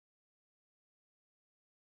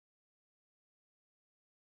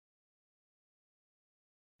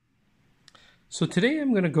So today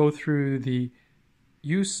I'm going to go through the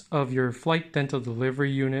use of your flight dental delivery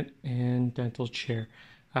unit and dental chair.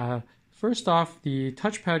 First off, the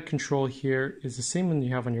touchpad control here is the same one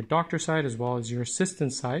you have on your doctor side as well as your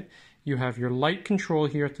assistant side. You have your light control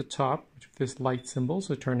here at the top, with this light symbol,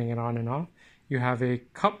 so turning it on and off. You have a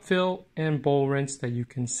cup fill and bowl rinse that you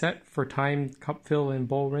can set for time cup fill and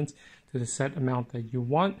bowl rinse to the set amount that you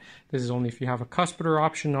want. This is only if you have a cuspidor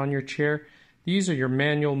option on your chair. These are your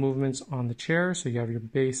manual movements on the chair. So you have your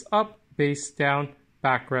base up, base down,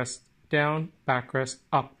 backrest down, backrest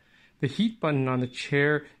up. The heat button on the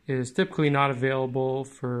chair is typically not available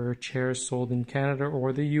for chairs sold in Canada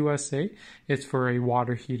or the USA. It's for a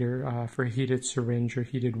water heater, for a heated syringe or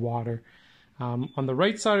heated water. On the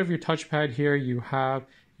right side of your touchpad here, you have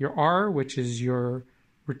your R, which is your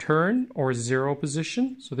return or zero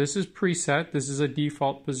position. So this is preset. This is a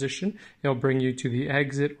default position. It'll bring you to the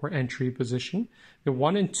exit or entry position. The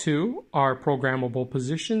 1 and 2 are programmable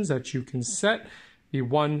positions that you can set. The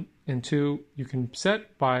 1 and 2 you can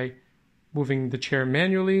set by moving the chair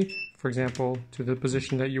manually, for example, to the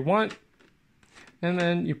position that you want. And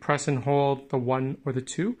then you press and hold the 1 or the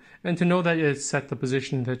 2. And to know that it's set the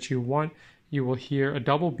position that you want, you will hear a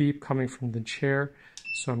double beep coming from the chair.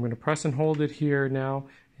 So I'm going to press and hold it here now,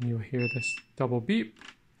 and you'll hear this double beep.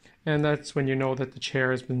 And that's when you know that the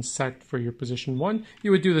chair has been set for your position 1.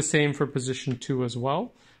 You would do the same for position 2 as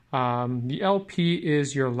well. The LP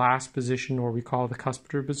is your last position, or we call the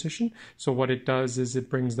cuspidor position. So what it does is it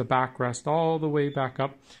brings the backrest all the way back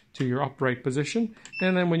up to your upright position.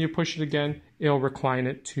 And then when you push it again, it'll recline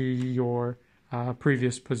it to your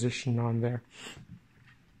previous position on there.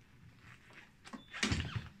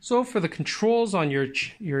 So for the controls on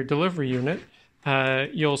your delivery unit,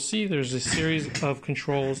 you'll see there's a series of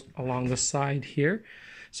controls along the side here.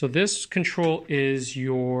 So this control is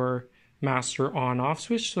your master on-off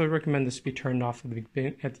switch. So I recommend this be turned off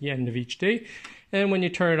at the end of each day. And when you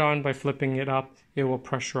turn it on by flipping it up, it will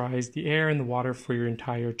pressurize the air and the water for your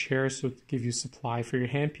entire chair. So to give you supply for your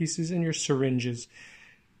handpieces and your syringes.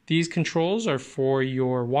 These controls are for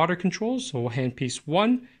your water controls. So handpiece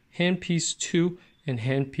 1, handpiece 2, and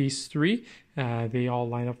handpiece 3, they all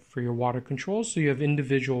line up for your water controls, so you have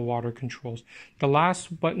individual water controls. The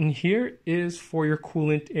last button here is for your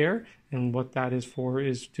coolant air, and what that is for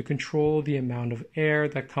is to control the amount of air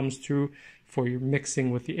that comes through for your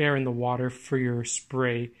mixing with the air and the water for your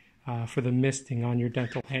spray, for the misting on your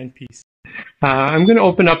dental handpiece. I'm going to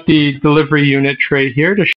open up the delivery unit tray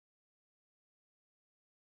here to show.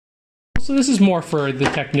 So this is more for the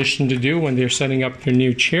technician to do when they're setting up their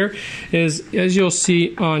new chair. As you'll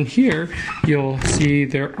see on here, you'll see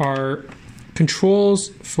there are controls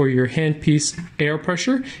for your handpiece air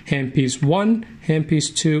pressure, handpiece 1,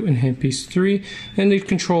 handpiece 2, and handpiece 3, and it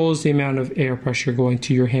controls the amount of air pressure going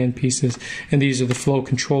to your handpieces. And these are the flow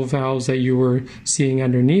control valves that you were seeing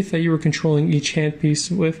underneath that you were controlling each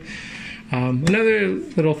handpiece with. Another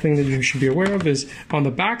little thing that you should be aware of is on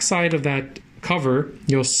the back side of that cover,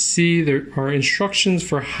 you'll see there are instructions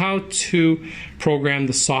for how to program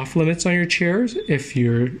the soft limits on your chairs if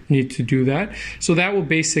you need to do that. So that will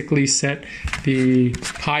basically set the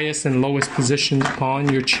highest and lowest positions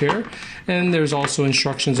on your chair. And there's also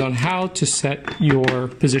instructions on how to set your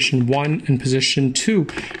position 1 and position 2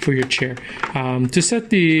 for your chair. To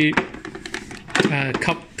set the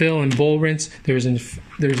cup fill and bowl rinse, there's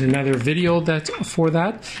another video that's for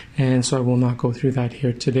that, and so I will not go through that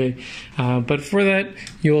here today. But for that,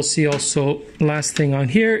 you will see also, last thing on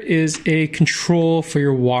here is a control for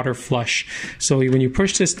your water flush. So when you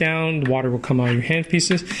push this down, the water will come out of your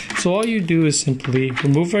handpieces. So all you do is simply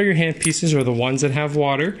remove all your handpieces, or the ones that have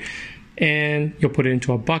water, and you'll put it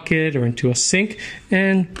into a bucket or into a sink.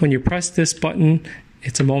 And when you press this button,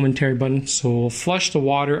 it's a momentary button, so we'll flush the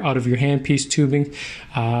water out of your handpiece tubing,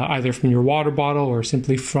 either from your water bottle or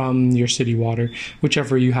simply from your city water,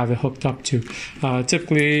 whichever you have it hooked up to.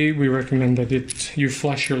 Typically, we recommend that you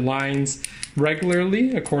flush your lines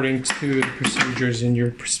regularly according to the procedures in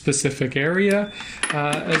your specific area,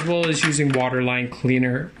 as well as using water line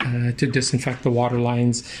cleaner to disinfect the water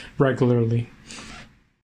lines regularly.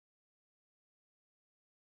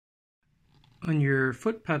 On your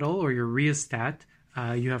foot pedal or your rheostat,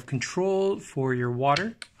 you have control for your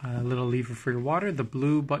water, a little lever for your water. The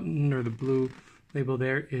blue button or the blue label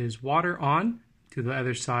there is water on. To the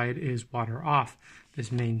other side is water off. This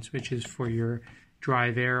main switch is for your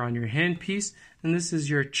drive air on your handpiece, and this is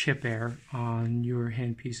your chip air on your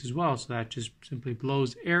handpiece as well. So that just simply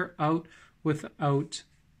blows air out without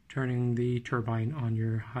turning the turbine on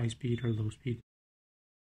your high speed or low speed.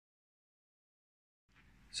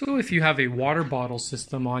 So if you have a water bottle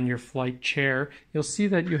system on your flight chair, you'll see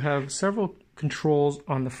that you have several controls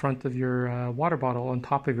on the front of your water bottle, on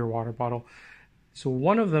top of your water bottle. So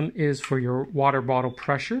one of them is for your water bottle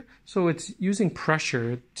pressure. So it's using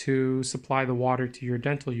pressure to supply the water to your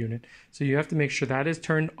dental unit. So you have to make sure that is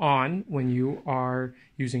turned on when you are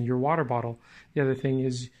using your water bottle. The other thing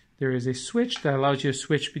is there is a switch that allows you to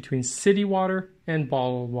switch between city water and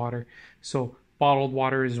bottled water. So bottled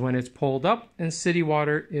water is when it's pulled up and city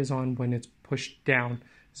water is on when it's pushed down.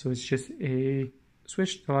 So it's just a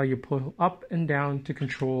switch to allow you to pull up and down to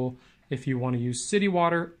control if you want to use city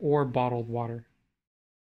water or bottled water.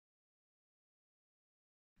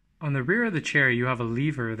 On the rear of the chair, you have a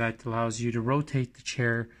lever that allows you to rotate the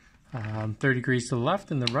chair 30 degrees to the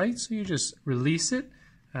left and the right. So you just release it,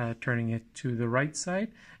 turning it to the right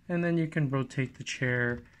side, and then you can rotate the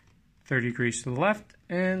chair 30 degrees to the left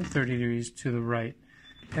and 30 degrees to the right.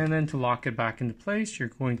 And then to lock it back into place, you're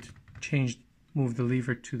going to move the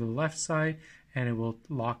lever to the left side, and it will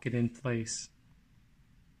lock it in place.